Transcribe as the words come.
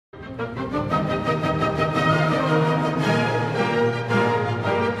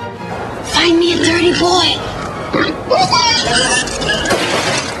Find me a dirty boy.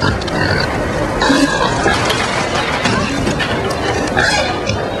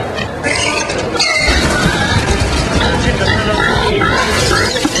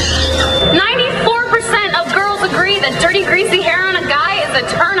 94% of girls agree that dirty, greasy hair on a guy is a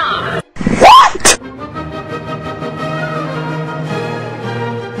turn-off. What?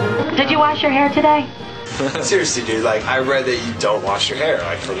 Did you wash your hair today? Seriously, dude, like, I read that you don't wash your hair,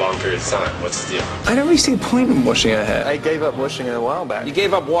 like, for long periods of time. What's the deal? I don't really see a point in washing her hair. I gave up washing it a while back. You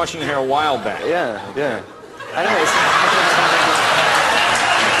gave up washing your hair a while back? Yeah. I don't know.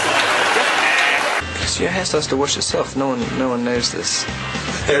 Because your hair starts to wash itself. No one knows this.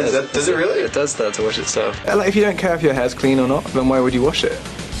 Does it really? It does start to wash itself. Like, if you don't care if your hair's clean or not, then why would you wash it?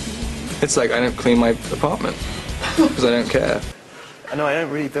 It's like I don't clean my apartment because I don't care. No, I don't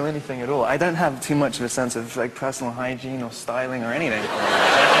really do anything at all. I don't have too much of a sense of like personal hygiene or styling or anything.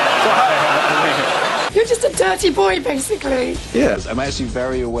 You're just a dirty boy, basically. Yeah. I'm actually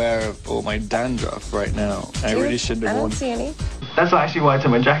very aware of all my dandruff right now. I really shouldn't have worn. I don't see any. That's actually why I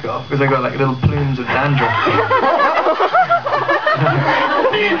took my jacket off, because I got like little plumes of dandruff.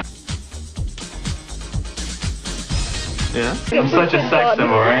 Yeah? I'm such a sex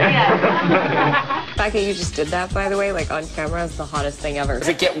symbol, right? The fact that you just did that, by the way, like on camera, is the hottest thing ever. Does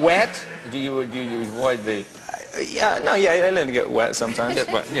it get wet? Do you avoid the... I let it get wet sometimes.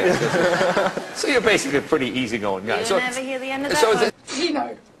 Yeah. So you're basically a pretty easygoing guy. You'll never hear the end of that one. You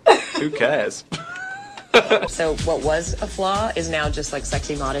know. Who cares? So what was a flaw is now just like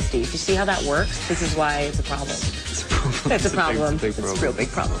sexy modesty. If you see how that works, this is why it's a problem. It's a problem. It's a problem. It's a real big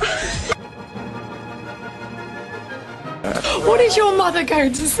problem. What is your mother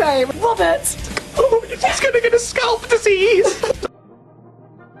going to say? Robert! Oh, he's going to get a scalp disease!